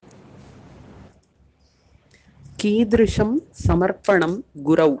कीदृशं समर्पणं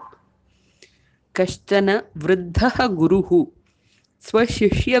गुरौ। कश्चन वृद्धः गुरुः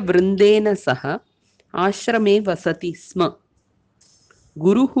स्वशिष्यवृन्देन सह आश्रमे वसति स्म।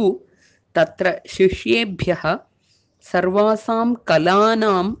 गुरुः तत्र शिष्येभ्यः सर्वासां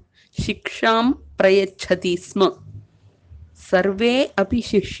कलानां शिक्षां प्रयच्छति स्म। सर्वे अपि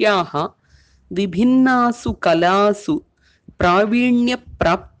शिष्याः विभिन्नासु कलासु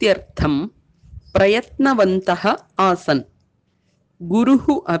प्रावीण्यप्राप्त्यर्थं प्रयत्नवन्तः आसन्।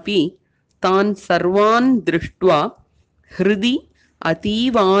 गुरुः अपि तान् सर्वान् दृष्ट्वा हृदि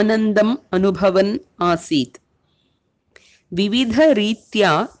अतीवानन्दम् अनुभवन् आसीत्।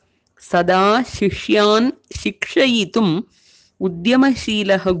 विविधरीत्या सदा शिष्यान् शिक्षयितुम्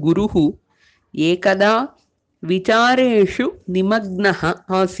उद्यमशीलः गुरुः एकदा विचारेषु निमग्नः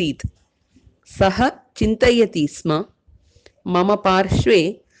आसीत्। सः चिन्तयति स्म, मम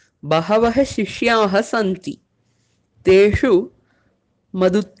पार्श्वे बहवः शिष्याः सन्ति, तेषु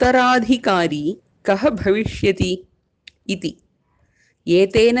मदुत्तराधिकारी कः भविष्यति इति।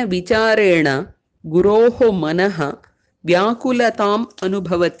 एतेन विचारेण गुरोः मनः व्याकुलताम्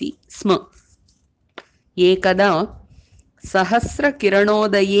अनुभवति स्म। एकदा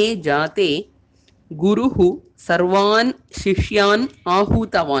सहस्रकिरणोदये जाते गुरुः सर्वान् शिष्यान्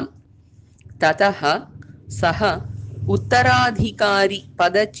आहूतवान्। ततः सः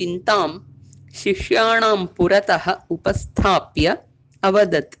उत्तराधिकारिपदचिन्तां शिष्याणां पुरतः उपस्थाप्य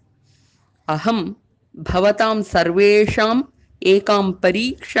अवदत्, अहं भवतां सर्वेषाम् एकां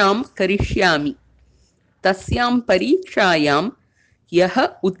परीक्षां करिष्यामि। तस्यां परीक्षायां यः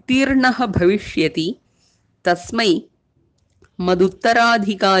उत्तीर्णः भविष्यति तस्मै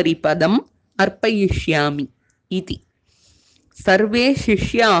मदुत्तराधिकारिपदम् अर्पयिष्यामि इति। सर्वे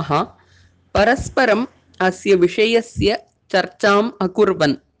शिष्याः परस्परम् अस्य विषयस्य चर्चाम्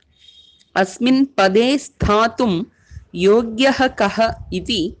अकुर्वन्। अस्मिन् पदे स्थातुं योग्यः कः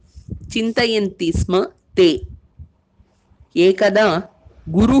इति चिन्तयन्ति स्म ते। एकदा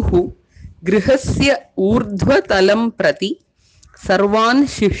गुरुः गृहस्य ऊर्ध्वतलं प्रति सर्वान्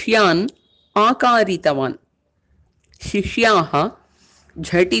शिष्यान् आकारितवान्। शिष्याः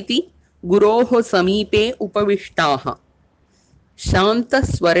झटिति गुरोः समीपे उपविष्टाः।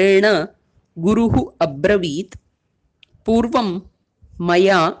 शान्तस्वरेण गुरुः अब्रवीत्, पूर्वं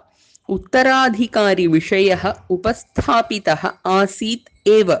मया उत्तराधिकारिविषयः उपस्थापितः आसीत्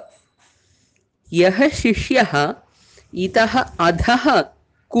एव। यः शिष्यः इतः अधः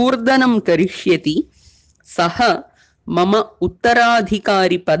कूर्दनं करिष्यति सः मम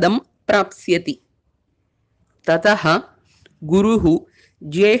उत्तराधिकारिपदं प्राप्स्यति। ततः गुरुः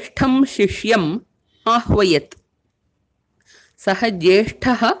ज्येष्ठं शिष्यम् आह्वयत्। सः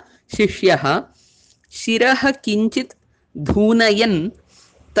ज्येष्ठः शिष्यः शिरः किञ्चित् धूनयन्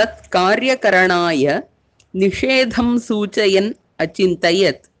तत् कार्यकरणाय निषेधं सूचयन्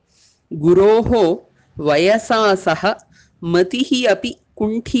अचिन्तयत्, गुरोः वयसा सह मतिः अपि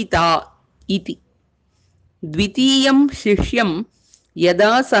कुण्ठिता इति। द्वितीयं शिष्यं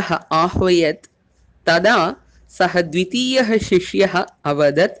यदा सः आह्वयत् तदा सः द्वितीयः शिष्यः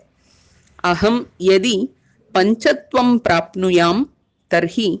अवदत्, अहं यदि पञ्चत्वं प्राप्नुयां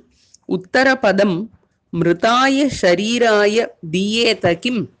तर्हि उत्तरपदं मृताय शरीराय दीयेत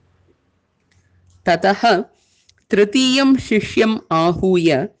किम्? ततः तृतीयं शिष्यम्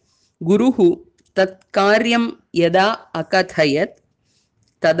आहूय गुरुः तत् कार्यं यदा अकथयत्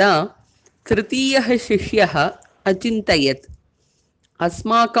तदा तृतीयः शिष्यः अचिन्तयत्,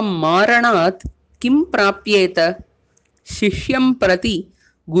 अस्माकं मारणात् किं प्राप्येत? शिष्यं प्रति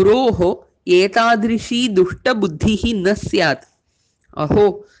गुरोः एतादृशी दुष्टबुद्धिः न स्यात्।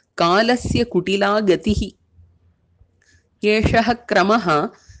 अहो कालस्य कुटिला गतिः। एषः क्रमः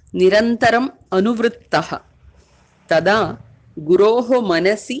निरन्तरम् अनुवृत्तः। तदा गुरोः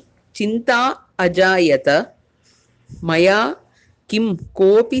मनसि चिन्ता अजायत, मया किं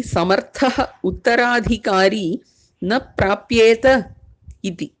कोऽपि समर्थः उत्तराधिकारी न प्राप्येत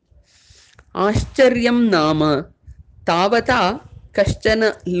इति। आश्चर्यं नाम तावता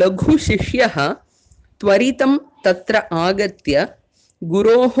कश्चन लघुशिष्यः त्वरितं तत्र आगत्य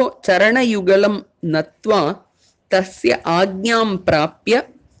गुरोः चरणयुगलं नत्वा तस्य आज्ञां प्राप्य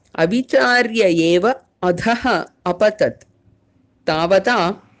अविचार्य एव अधः अपतत्।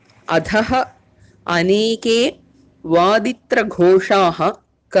 तावता अधः अनेके वादित्रघोषाः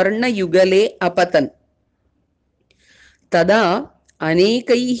कर्णयुगले अपतन्। तदा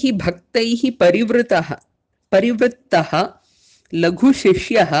अनेकैः भक्तैः परिवृत्तः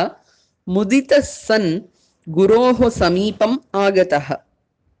लघुशिष्यः मुदितः सन् गुरोः समीपम् आगतः।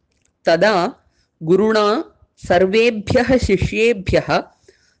 तदा गुरुणा सर्वेभ्यः शिष्येभ्यः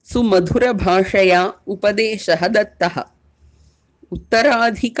सुमधुरभाषया उपदेशः दत्तः।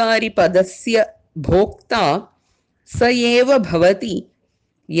 उत्तराधिकारिपदस्य भोक्ता स एव भवति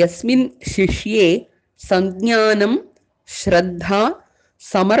यस्मिन् शिष्ये संज्ञानं श्रद्धा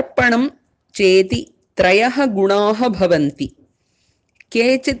समर्पणं चेति त्रयः गुणाः भवन्ति।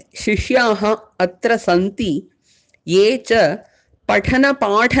 केचित् शिष्याः अत्र सन्ति ये च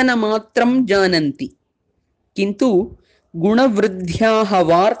पठनपाठनमात्रं जानन्ति किन्तु गुणवृद्ध्याः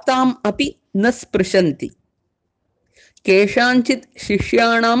वार्ताम् अपि न स्पृशन्ति। केषाञ्चित्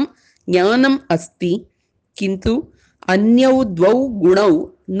शिष्याणां ज्ञानम् अस्ति किन्तु अन्यौ द्वौ गुणौ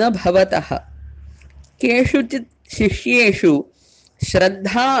न भवतः। केषुचित् शिष्येषु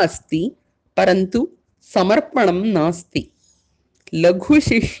श्रद्धा अस्ति परन्तु समर्पणं नास्ति।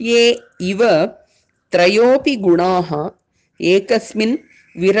 लघुशिष्ये इव त्रयोऽपि गुणाः एकस्मिन्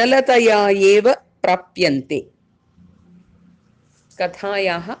विरलतया एव प्राप्यन्ते।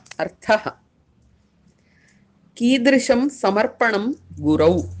 कथायाः अर्थः। कीदृशं समर्पणं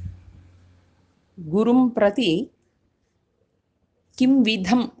गुरौ, गुरुं प्रति किं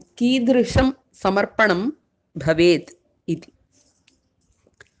विधं कीदृशं समर्पणं भवेत् इति।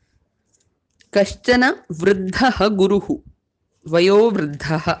 कश्चन वृद्धः गुरुः,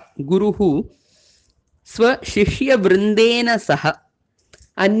 वयोवृद्धः गुरुः स्वशिष्यवृन्देन सह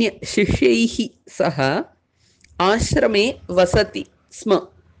अन्यशिष्यैः सह आश्रमे वसति स्म।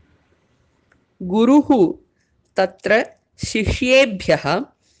 गुरुः तत्र शिष्येभ्यः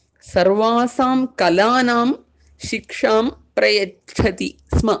सर्वासां कलानां शिक्षां प्रयच्छति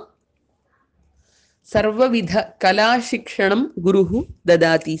स्म। सर्वविधकलाशिक्षणं गुरुः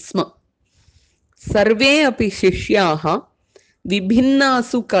ददाति स्म। सर्वे अपि शिष्याः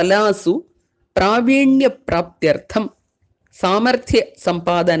विभिन्नासु कलासु प्रावीण्यप्राप्त्यर्थं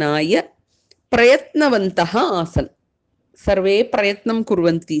सामर्थ्यसम्पादनाय प्रयत्नवन्तः आसन्। सर्वे प्रयत्नं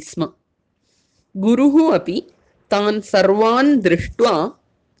कुर्वन्ति स्म। गुरुः अपि तान् सर्वान् दृष्ट्वा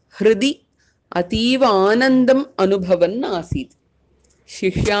हृदि अतीव आनन्दम् अनुभवन् आसीत्।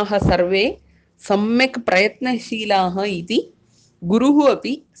 शिष्याः सर्वे सम्यक् प्रयत्नशीलाः इति गुरुः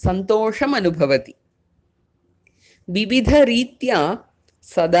अपि सन्तोषम् अनुभवति। विविधरीत्या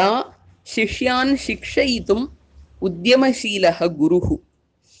सदा शिष्यान् शिक्षयितुम् उद्यमशीलः गुरुः।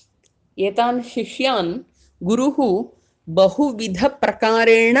 एतान् शिष्यान् गुरुः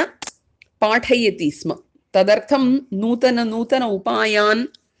बहुविधप्रकारेण पाठयति स्म। तदर्थं नूतन उपायान्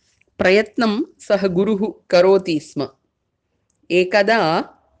प्रयत्नं सः गुरुः करोति स्म। एकदा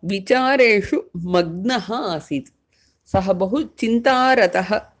विचारेषु मग्नः आसीत्। सः बहु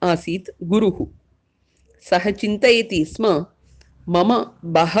चिन्तारतः आसीत् गुरुः। सः चिन्तयति स्म, मम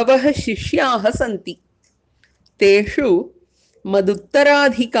बहवः शिष्याः सन्ति, तेषु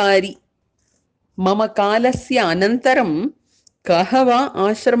मदुत्तराधिकारी मम कालस्य अनन्तरं कः वा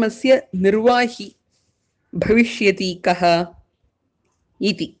आश्रमस्य निर्वाही भविष्यति कः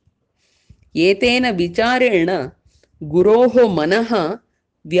इति। एतेन विचारेण गुरोः मनः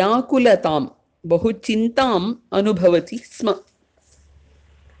व्याकुलतां बहुचिन्ताम् अनुभवति स्म।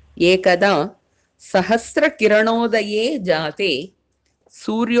 एकदा सहस्रकिरणोदये जाते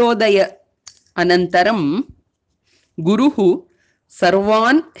सूर्योदय अनन्तरं गुरुः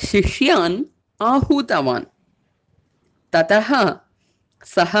सर्वान् शिष्यान् आहूतवान्। ततः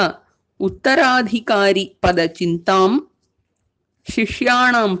सः उत्तराधिकारिपदचिन्तां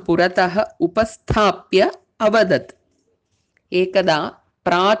शिष्याणां पुरतः उपस्थाप्य अवदत्। एकदा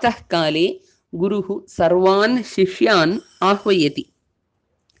प्रातःकाले गुरुः सर्वान् शिष्यान् आह्वयति।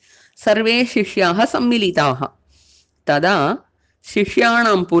 सर्वे शिष्याः सम्मिलिताः। तदा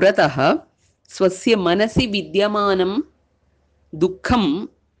शिष्याणां पुरतः स्वस्य मनसि विद्यमानं दुःखं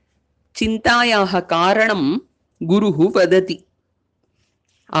चिन्तायाः कारणं गुरुः वदति।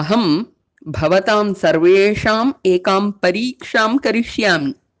 अहं भवतां सर्वेषाम् एकां परीक्षां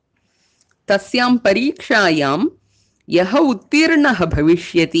करिष्यामि। तस्यां परीक्षायां यः उत्तीर्णः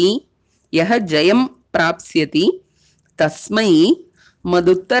भविष्यति, यः जयं प्राप्स्यति, तस्मै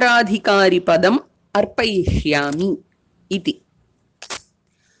मदुत्तराधिकारिपदम् अर्पयिष्यामि इति।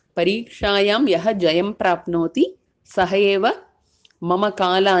 परीक्षायां यः जयं प्राप्नोति सः एव मम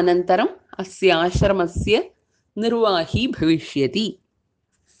कालानन्तरम् अस्य आश्रमस्य निर्वाही भविष्यति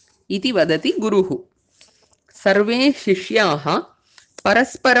इति वदति गुरुः। सर्वे शिष्याः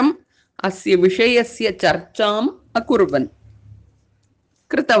परस्परम् अस्य विषयस्य चर्चाम् अकुर्वन्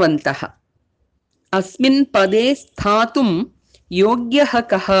कृतवन्तः। अस्मिन् पदे स्थातुं योग्यः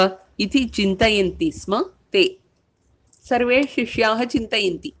कः इति चिन्तयन्ति स्म ते। सर्वे शिष्याः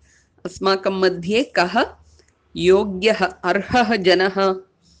चिन्तयन्ति, अस्माकं मध्ये कः योग्यः अर्हः जनः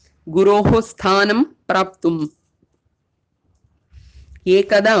गुरोः स्थानं प्राप्तुम्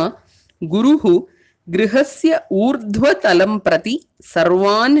एकदा गुरुः गृहस्य ऊर्ध्वतलं प्रति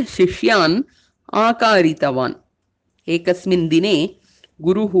सर्वान् शिष्यान् आकारितवान्। एकस्मिन् दिने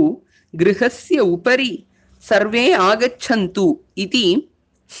गुरुः गृहस्य उपरि सर्वे आगच्छन्तु इति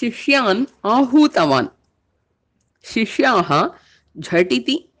शिष्यान् आहूतवान्। शिष्याः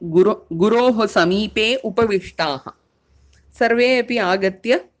झटिति गुरोः समीपे उपविष्टाः। सर्वे अपि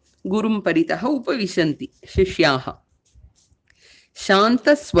आगत्य गुरुं परितः उपविशन्ति शिष्याः।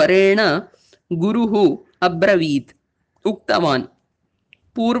 शान्तस्वरेण गुरुः अब्रवीत्, उक्तवान्,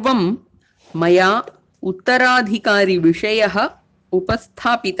 पूर्वं मया उत्तराधिकारिविषयः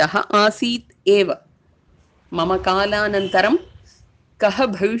उपस्थापितः आसीत् एव। मम कालानन्तरं कः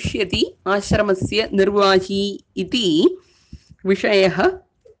भविष्यति आश्रमस्य निर्वाही इति विषयः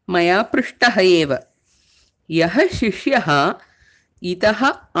मया पृष्टः एव। यः शिष्यः इतः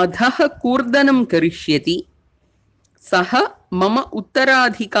अधः कूर्दनं करिष्यति सः मम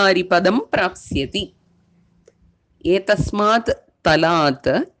उत्तराधिकारिपदं प्राप्स्यति। एतस्मात् तलात्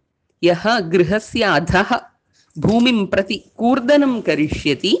यः गृहस्य अधः भूमिं प्रति कूर्दनं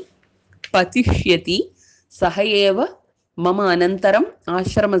करिष्यति पतिष्यति सः एव मम अनन्तरम्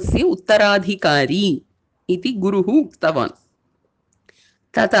आश्रमस्य उत्तराधिकारी इति गुरुः उक्तवान्।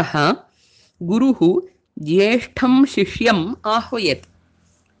 ततः गुरुः ज्येष्ठं शिष्यम् आह्वयत्।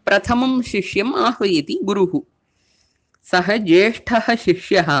 प्रथमं शिष्यम् आह्वयति गुरुः। सः ज्येष्ठः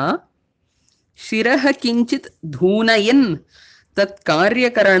शिष्यः शिरः किञ्चित् धूनयन् तत्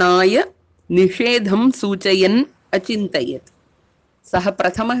कार्यकरणाय निषेधं सूचयन् अचिन्तयत्। सः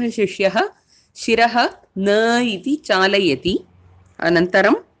प्रथमः शिष्यः शिरः न इति चालयति।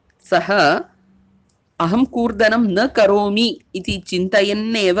 अनन्तरं सः अहं कूर्दनं न करोमि इति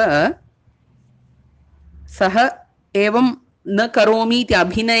चिन्तयन्नेव सः एवं न करोमि इति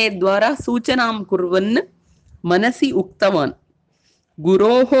अभिनयद्वारा सूचनां कुर्वन् मनसि उक्तवान्,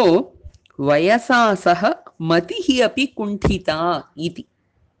 गुरोः वयसा सह मतिः अपि कुण्ठिता इति।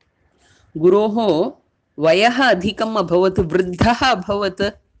 गुरोः वयः अधिकम् अभवत्, वृद्धः अभवत्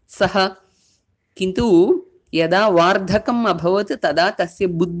सः, किन्तु यदा वार्धकम् अभवत् तदा तस्य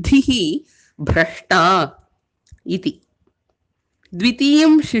बुद्धिः भ्रष्टा इति।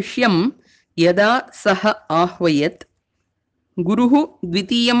 द्वितीयं शिष्यं यदा सः आह्वयत्, गुरुः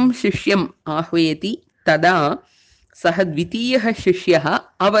द्वितीयं शिष्यम् आह्वयति तदा सः द्वितीयः शिष्यः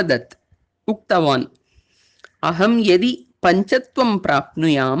अवदत्, उक्तवान्, अहं यदि पञ्चत्वं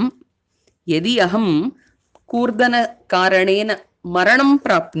प्राप्नुयां, यदि अहं कूर्दनकारणेन मरणं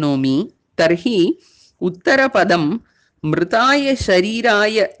प्राप्नोमि तर्हि उत्तरपदं मृताय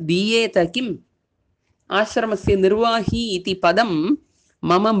शरीराय दीयेत किम्? आश्रमस्य निर्वाही इति पदं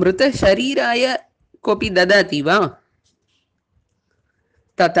मम मृतशरीराय कोऽपि ददाति वा?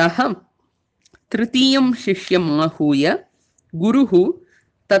 ततः तृतीयं शिष्यम् आहूय गुरुः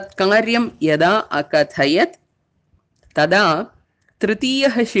तत्कार्यं यदा अकथयत् तदा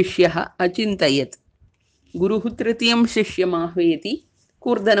तृतीयः शिष्यः अचिन्तयत्। गुरुः तृतीयं शिष्यम् आह्वयति,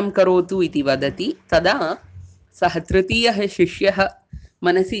 कूर्दनं करोतु इति वदति। तदा सः तृतीयः शिष्यः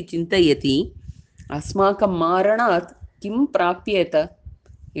मनसि चिन्तयति, अस्माकं मारणात् किं प्राप्येत?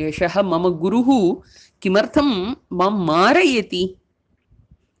 एषः मम गुरुः किमर्थं मां मारयति?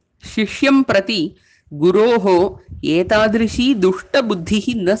 शिष्यं प्रति गुरोः एतादृशी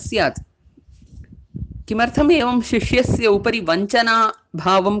दुष्टबुद्धिः न स्यात्। किमर्थम् एवं शिष्यस्य उपरि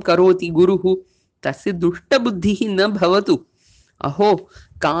वञ्चनाभावं करोति गुरुः? तस्य दुष्टबुद्धिः न भवतु। अहो,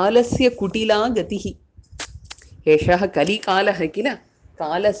 कालस्य कुटिला गतिः। एषः कलिकालः किल,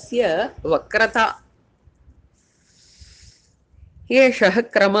 कालस्य वक्रता। एषः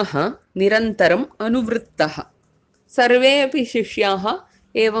क्रमः निरन्तरम् अनुवृत्तः। सर्वे अपि शिष्याः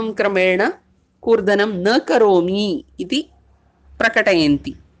एवं क्रमेण कूर्दनं न करोमि इति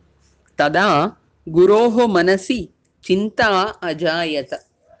प्रकटयन्ति। तदा गुरोः मनसि चिन्ता अजायत।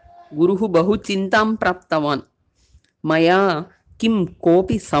 गुरुः बहु चिन्तां प्राप्तवान्। मया किं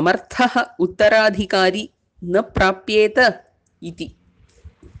कोऽपि समर्थः उत्तराधिकारी न प्राप्येत इति।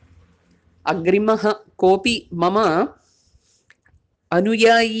 अग्रिमः कोऽपि मम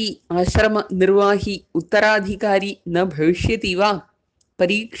अनुयायी आश्रमनिर्वाही उत्तराधिकारी न भविष्यति वा?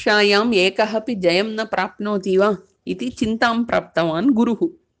 परीक्षायाम् एकः अपि जयं न प्राप्नोति वा इति चिन्तां प्राप्तवान् गुरुः।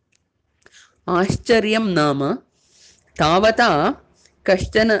 आश्चर्यं नाम तावता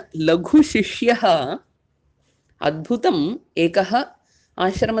कश्चन लघुशिष्यः, अद्भुतम्, एकः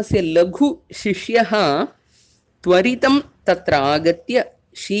आश्रमस्य लघुशिष्यः त्वरितं तत्र आगत्य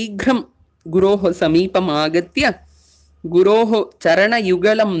शीघ्रं गुरोः समीपम् आगत्य गुरोः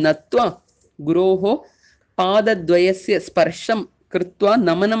चरणयुगलं नत्वा गुरोः पादद्वयस्य स्पर्शं कृत्वा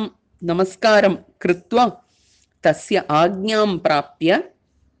नमस्कारं कृत्वा तस्य आज्ञां प्राप्य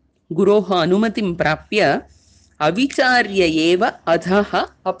गुरोः अनुमतिं प्राप्य अविचार्य एव अधः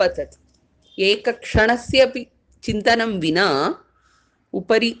अपतत्। एकक्षणस्यपि चिन्तनं विना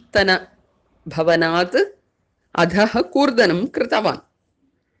उपरितनभवनात् अधः कूर्दनं कृतवान्।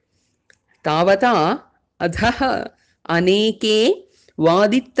 तावता अधः अनेके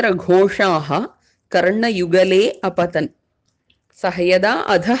वादित्रघोषाः कर्णयुगले अपतन्। सः यदा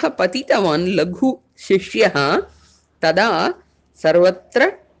अधः पतितवान् लघुशिष्यः तदा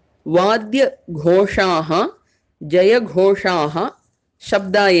सर्वत्र वाद्यघोषाः जयघोषाः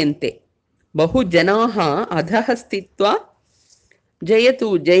शब्दायन्ते। बहुजनाः अधः स्थित्वा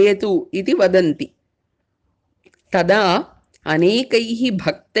जयतु जयतु इति वदन्ति। तदा अनेकैः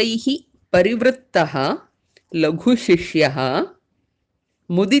भक्तैः परिवृत्तः लघुशिष्यः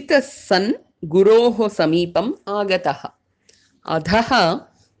मुदितः सन् गुरोः समीपम् आगतः। अधः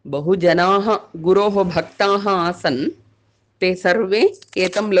बहुजनाः गुरोः भक्ताः आसन्। ते सर्वे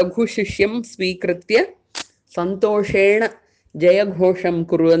एतं लघुशिष्यं स्वीकृत्य सन्तोषेण जयघोषं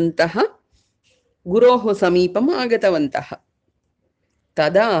कुर्वन्तः गुरोः समीपम् आगतवन्तः।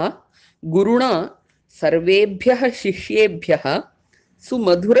 तदा गुरुणा सर्वेभ्यः शिष्येभ्यः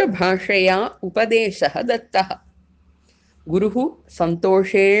सुमधुरभाषया उपदेशः दत्तः। गुरुः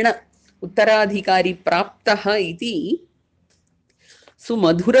सन्तोषेण उत्तराधिकारी प्राप्तः इति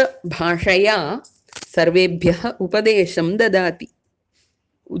सुमधुरभाषया सर्वेभ्यः उपदेशं ददाति।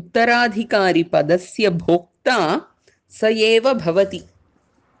 उत्तराधिकारिपदस्य भोक्ता स एव भवति।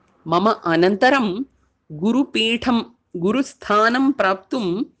 मम अनन्तरं गुरुपीठं गुरुस्थानं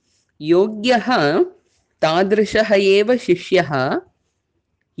प्राप्तुं योग्यः तादृशः एव शिष्यः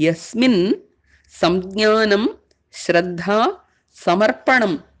यस्मिन् संज्ञानं श्रद्धा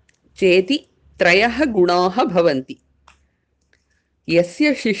समर्पणं चेति त्रयः गुणाः भवन्ति।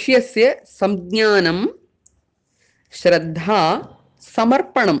 यस्य शिष्यस्य संज्ञानं श्रद्धा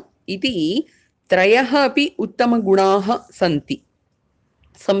समर्पणम् इति त्रयः अपि उत्तमगुणाः सन्ति।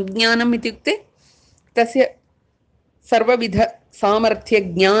 संज्ञानम् इत्युक्ते तस्य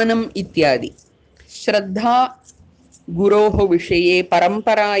सर्वविधसामर्थ्यज्ञानम् इत्यादि। श्रद्धा गुरोः विषये,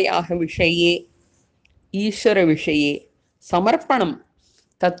 परम्परायाः विषये, ईश्वरविषये। समर्पणं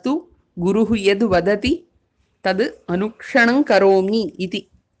तत्तु गुरुः यद् वदति तद् अनुक्षणं करोमि इति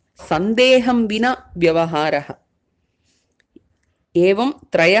सन्देहं विना व्यवहारः। एवं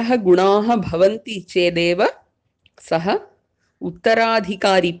त्रयः गुणाः भवन्ति चेदेव सः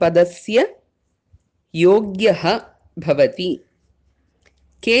उत्तराधिकारिपदस्य योग्यः भवति।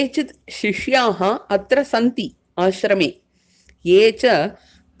 केचित् शिष्याः अत्र सन्ति आश्रमे ये च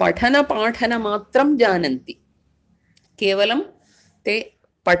पठनपाठनमात्रं जानन्ति। केवलं ते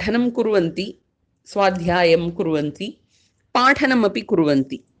पठनं कुर्वन्ति, स्वाध्यायं कुर्वन्ति, पाठनमपि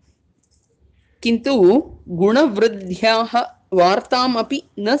कुर्वन्ति, किन्तु गुणवृद्ध्याः वार्तामपि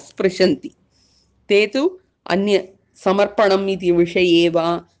न स्पृशन्ति। ते तु अन्य समर्पणम् इति विषये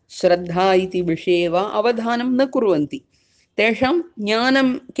वा श्रद्धा इति विषये वा अवधानं न कुर्वन्ति। तेषां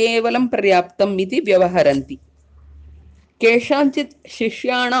ज्ञानं केवलं पर्याप्तम् इति व्यवहरन्ति। केषाञ्चित्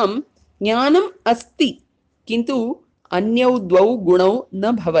शिष्याणां ज्ञानम् अस्ति किन्तु अन्यौ द्वौ गुणौ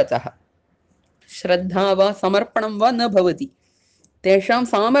न भवतः। श्रद्धा वा समर्पणं वा न भवति, तेषां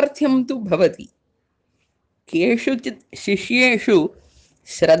सामर्थ्यं तु भवति। केषुचित् शिष्येषु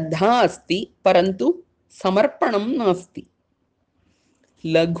श्रद्धा अस्ति परन्तु समर्पणं नास्ति।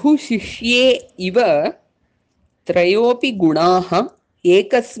 लघुशिष्ये इव त्रयोपि गुणाः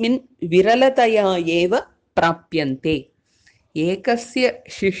एकस्मिन् विरलतया एव प्राप्यन्ते। एकस्य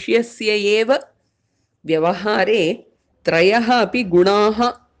शिष्यस्य एव व्यवहारे त्रयः अपि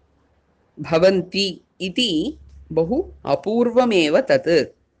गुणाः भवन्ति इति बहु अपूर्वमेव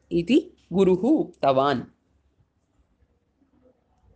तत् इति गुरुः उक्तवान्।